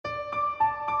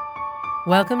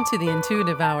Welcome to the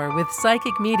Intuitive Hour with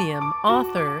psychic medium,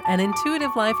 author, and intuitive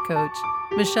life coach,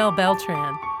 Michelle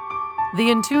Beltran.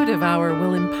 The Intuitive Hour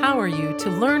will empower you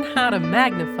to learn how to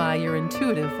magnify your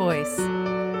intuitive voice.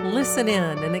 Listen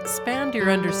in and expand your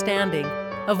understanding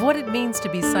of what it means to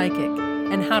be psychic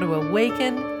and how to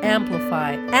awaken,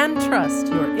 amplify, and trust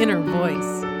your inner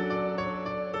voice.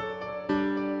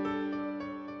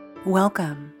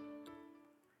 Welcome.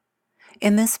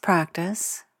 In this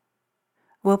practice,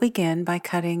 we'll begin by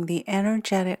cutting the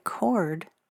energetic cord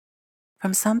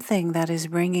from something that is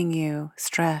bringing you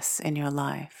stress in your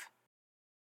life.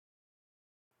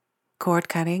 Cord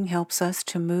cutting helps us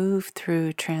to move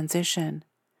through transition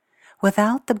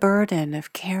without the burden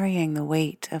of carrying the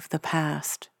weight of the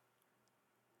past.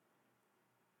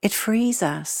 It frees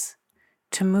us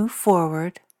to move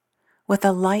forward with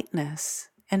a lightness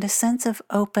and a sense of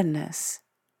openness,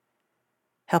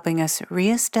 helping us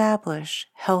reestablish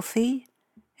healthy,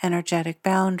 energetic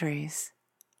boundaries.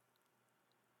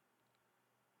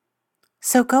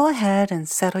 So go ahead and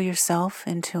settle yourself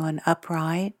into an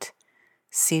upright,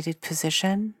 seated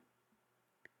position.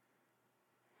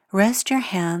 Rest your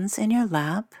hands in your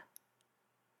lap,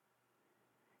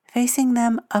 facing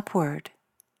them upward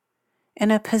in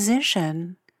a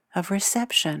position of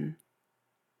reception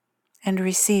and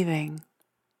receiving.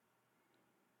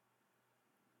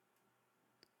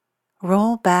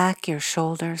 Roll back your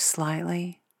shoulders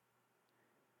slightly,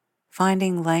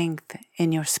 finding length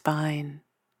in your spine.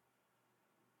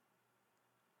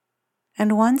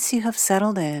 And once you have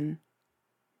settled in,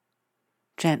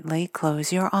 gently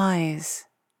close your eyes.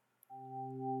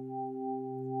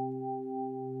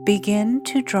 Begin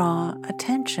to draw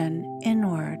attention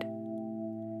inward,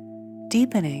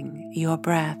 deepening your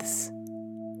breaths.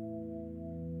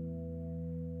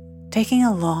 Taking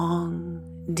a long,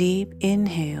 deep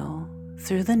inhale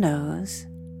through the nose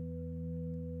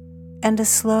and a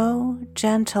slow,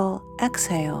 gentle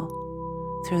exhale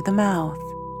through the mouth.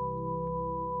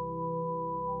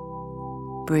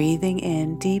 Breathing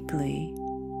in deeply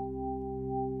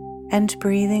and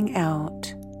breathing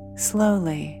out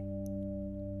slowly.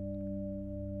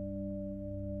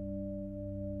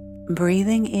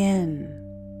 Breathing in,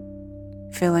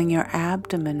 feeling your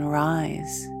abdomen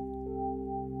rise,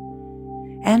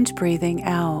 and breathing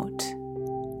out,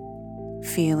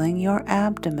 feeling your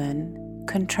abdomen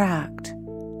contract.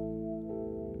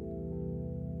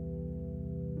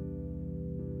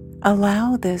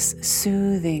 Allow this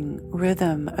soothing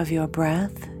rhythm of your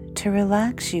breath to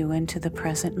relax you into the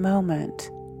present moment.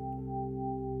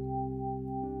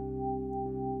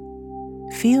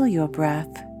 Feel your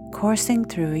breath coursing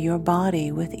through your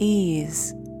body with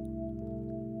ease.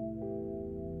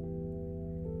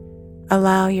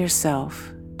 Allow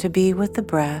yourself to be with the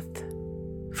breath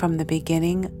from the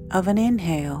beginning of an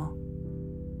inhale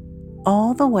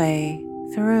all the way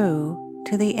through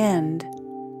to the end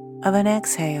of an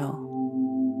exhale.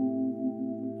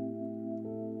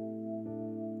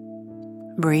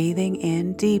 Breathing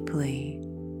in deeply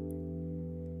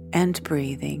and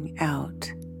breathing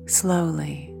out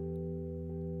slowly.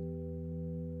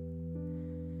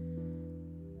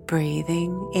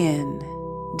 Breathing in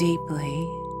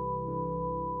deeply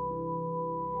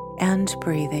and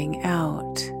breathing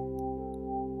out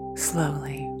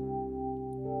slowly.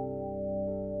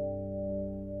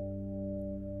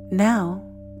 Now,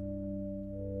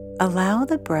 allow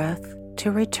the breath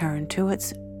to return to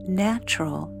its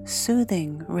natural,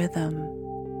 soothing rhythm.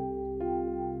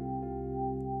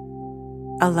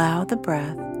 Allow the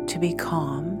breath to be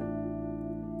calm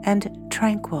and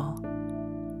tranquil.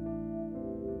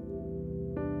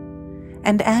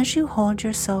 And as you hold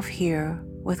yourself here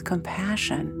with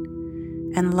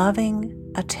compassion and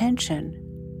loving attention,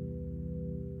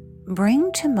 bring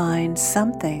to mind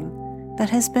something that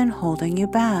has been holding you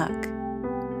back.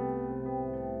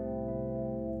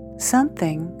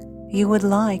 Something you would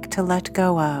like to let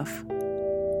go of.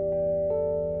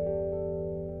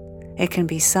 It can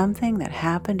be something that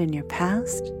happened in your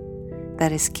past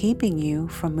that is keeping you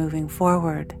from moving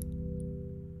forward.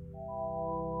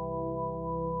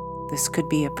 This could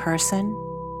be a person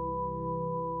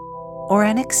or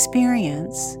an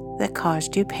experience that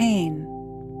caused you pain.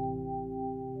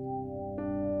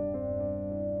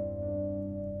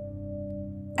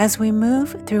 As we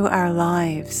move through our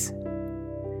lives,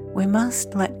 we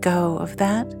must let go of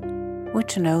that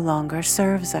which no longer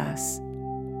serves us.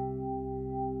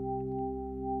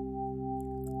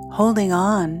 Holding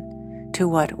on to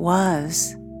what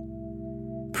was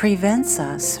prevents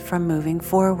us from moving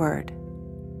forward.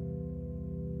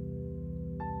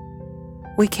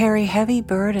 We carry heavy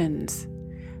burdens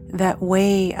that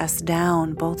weigh us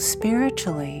down both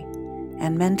spiritually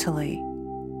and mentally.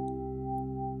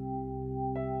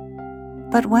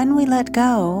 But when we let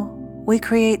go, we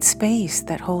create space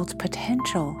that holds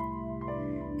potential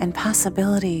and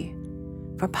possibility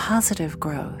for positive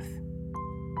growth.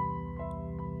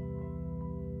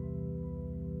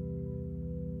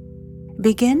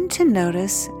 Begin to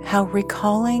notice how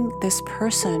recalling this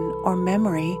person or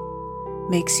memory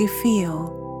makes you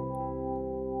feel.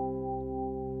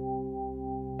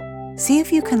 See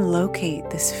if you can locate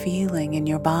this feeling in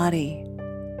your body.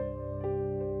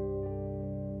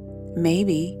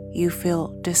 Maybe you feel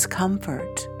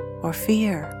discomfort or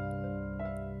fear,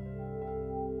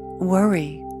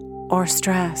 worry or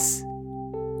stress.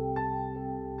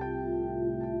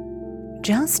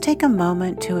 Just take a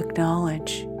moment to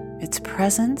acknowledge its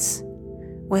presence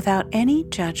without any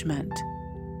judgment.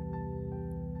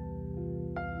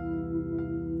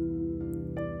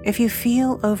 If you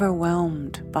feel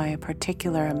overwhelmed by a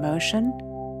particular emotion,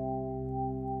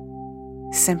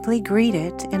 simply greet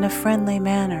it in a friendly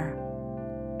manner.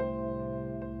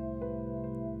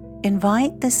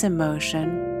 Invite this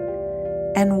emotion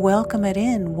and welcome it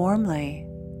in warmly.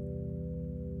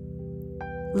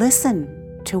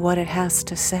 Listen to what it has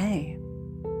to say.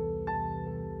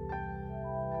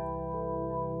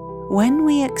 When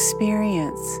we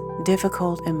experience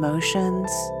difficult emotions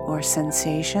or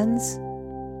sensations,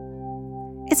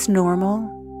 it's normal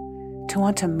to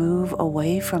want to move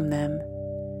away from them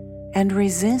and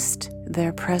resist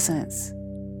their presence.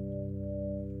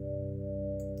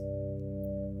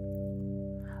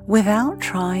 Without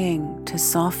trying to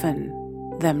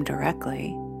soften them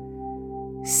directly,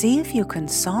 see if you can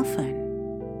soften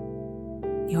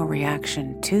your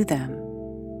reaction to them,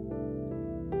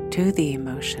 to the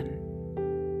emotion.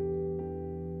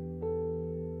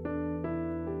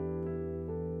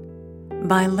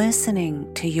 By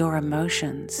listening to your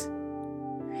emotions,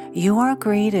 you are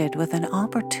greeted with an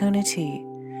opportunity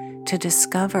to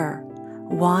discover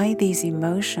why these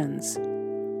emotions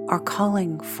are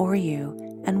calling for you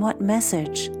and what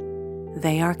message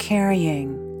they are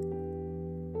carrying.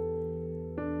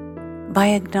 By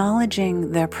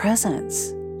acknowledging their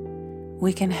presence,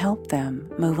 we can help them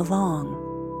move along.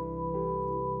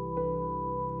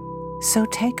 So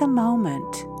take a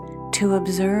moment to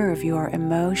observe your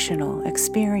emotional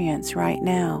experience right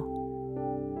now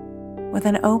with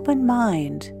an open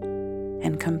mind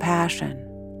and compassion.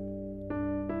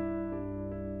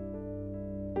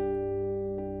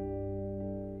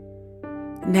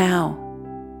 Now,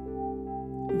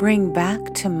 bring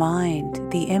back to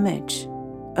mind the image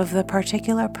of the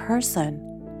particular person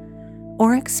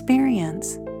or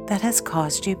experience that has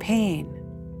caused you pain.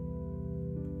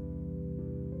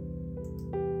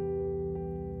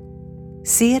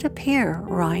 See it appear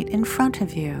right in front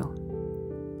of you.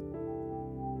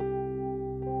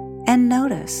 And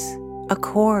notice a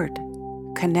cord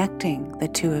connecting the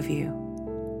two of you.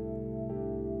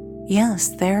 Yes,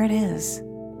 there it is.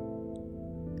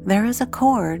 There is a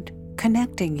cord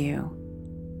connecting you.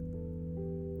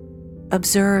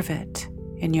 Observe it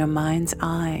in your mind's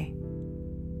eye.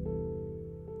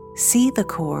 See the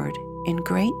cord in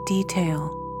great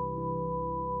detail.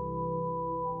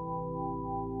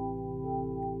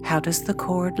 How does the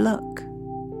cord look?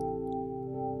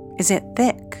 Is it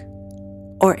thick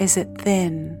or is it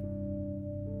thin?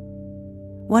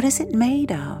 What is it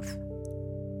made of?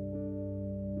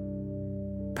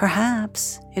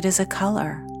 Perhaps it is a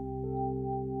color.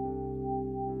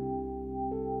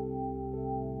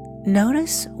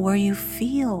 Notice where you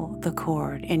feel the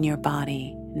cord in your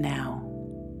body now.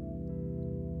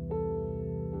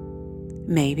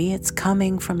 Maybe it's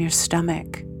coming from your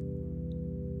stomach,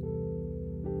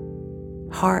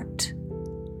 heart,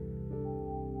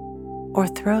 or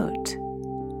throat.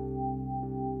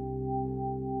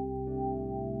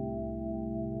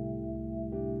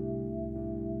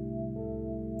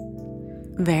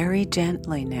 Very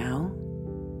gently now,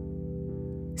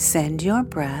 send your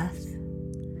breath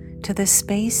to the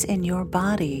space in your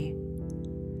body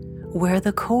where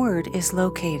the cord is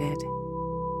located,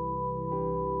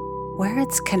 where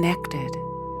it's connected.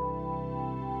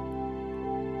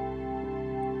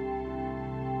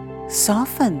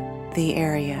 Soften the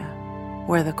area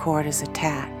where the cord is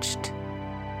attached.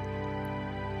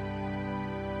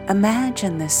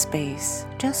 Imagine this space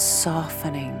just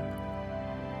softening,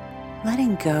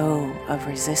 letting go of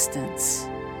resistance.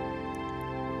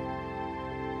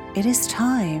 It is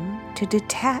time to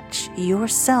detach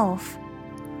yourself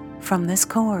from this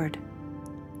cord,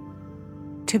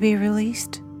 to be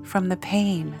released from the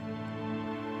pain.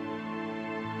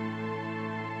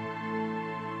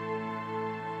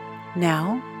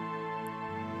 Now,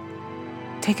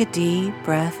 take a deep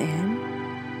breath in,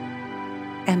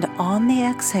 and on the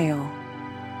exhale,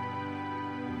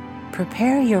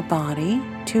 prepare your body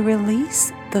to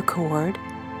release the cord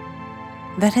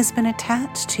that has been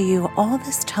attached to you all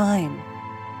this time.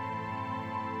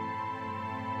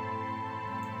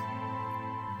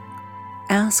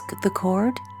 Ask the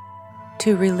cord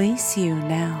to release you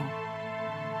now.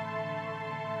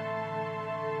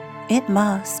 It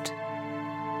must.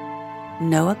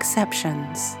 No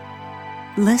exceptions.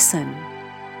 Listen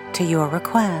to your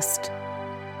request.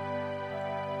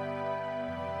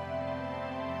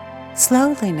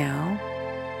 Slowly now,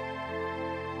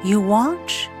 you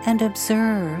watch and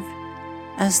observe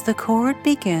as the cord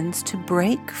begins to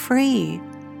break free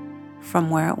from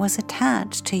where it was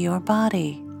attached to your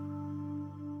body.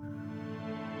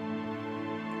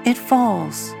 It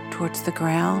falls towards the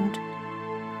ground,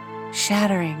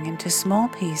 shattering into small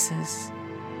pieces,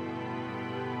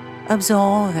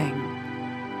 absolving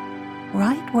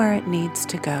right where it needs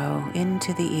to go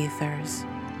into the ethers.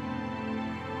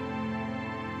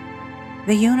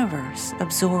 The universe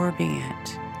absorbing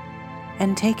it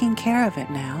and taking care of it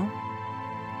now,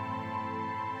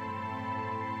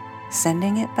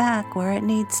 sending it back where it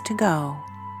needs to go.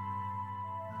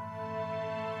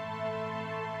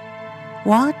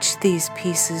 Watch these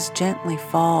pieces gently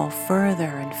fall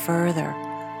further and further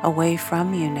away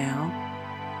from you now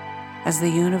as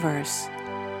the universe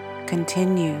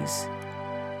continues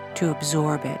to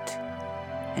absorb it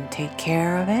and take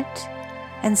care of it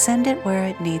and send it where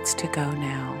it needs to go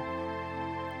now.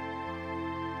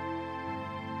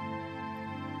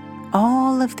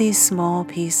 All of these small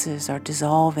pieces are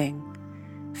dissolving,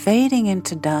 fading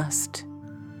into dust,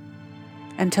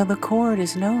 until the cord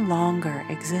is no longer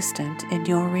existent in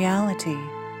your reality.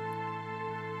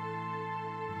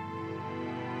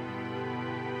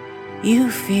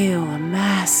 You feel a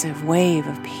massive wave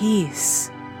of peace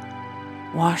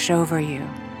wash over you.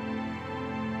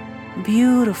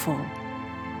 Beautiful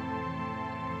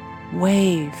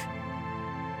wave,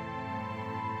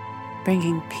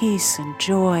 bringing peace and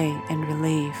joy and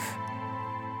relief.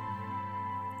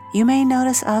 You may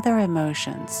notice other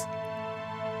emotions.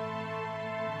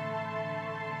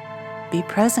 Be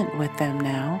present with them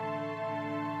now.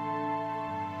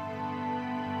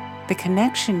 The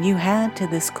connection you had to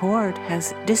this cord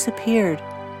has disappeared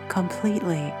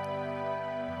completely.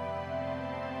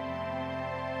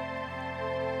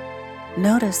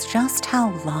 Notice just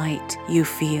how light you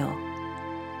feel.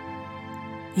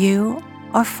 You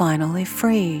are finally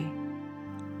free.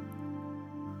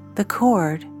 The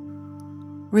cord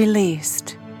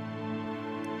released.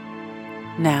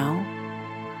 Now,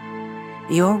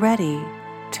 you're ready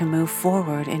to move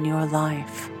forward in your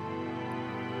life.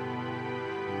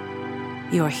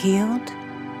 You're healed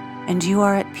and you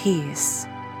are at peace.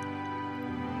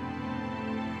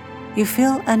 You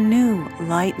feel a new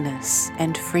lightness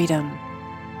and freedom.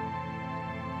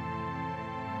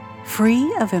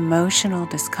 Free of emotional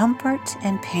discomfort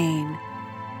and pain.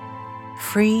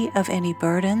 Free of any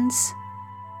burdens,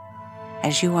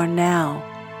 as you are now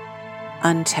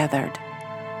untethered.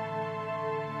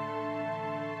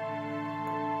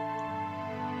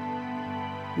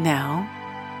 Now,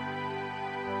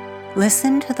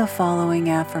 listen to the following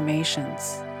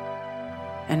affirmations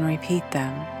and repeat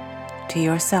them to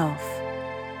yourself.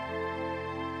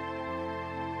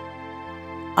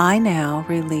 I now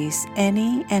release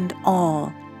any and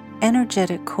all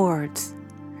energetic cords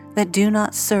that do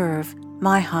not serve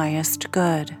my highest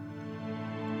good.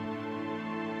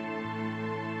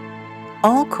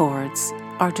 All cords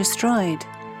are destroyed,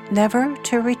 never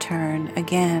to return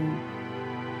again.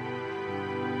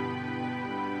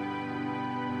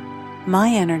 My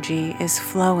energy is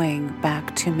flowing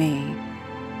back to me,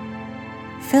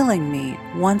 filling me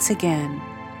once again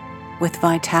with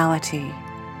vitality.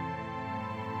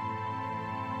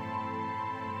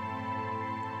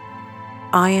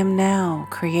 I am now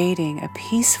creating a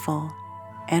peaceful,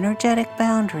 energetic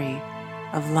boundary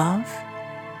of love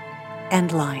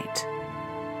and light.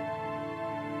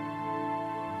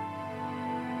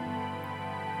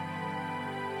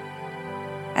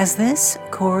 As this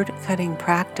cord-cutting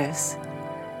practice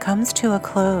comes to a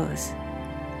close,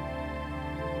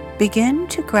 begin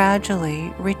to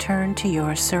gradually return to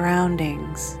your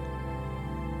surroundings.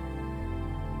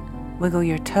 Wiggle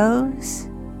your toes,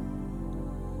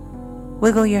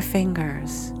 wiggle your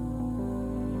fingers.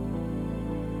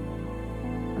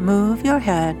 Move your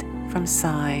head from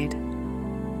side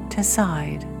to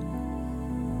side.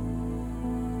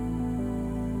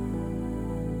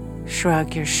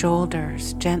 Shrug your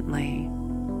shoulders gently,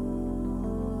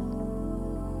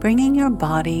 bringing your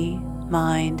body,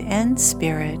 mind, and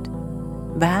spirit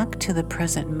back to the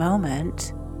present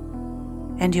moment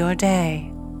and your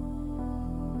day.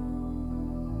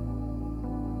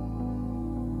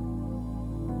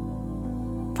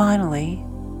 Finally,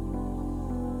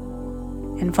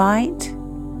 invite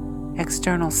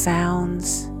external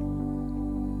sounds,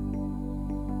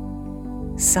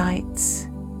 sights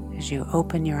as you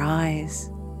open your eyes,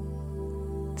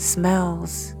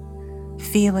 smells,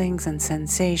 feelings, and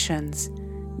sensations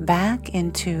back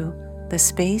into the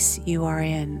space you are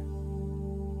in.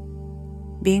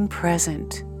 Being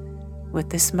present with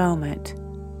this moment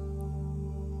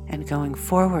and going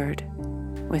forward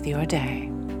with your day.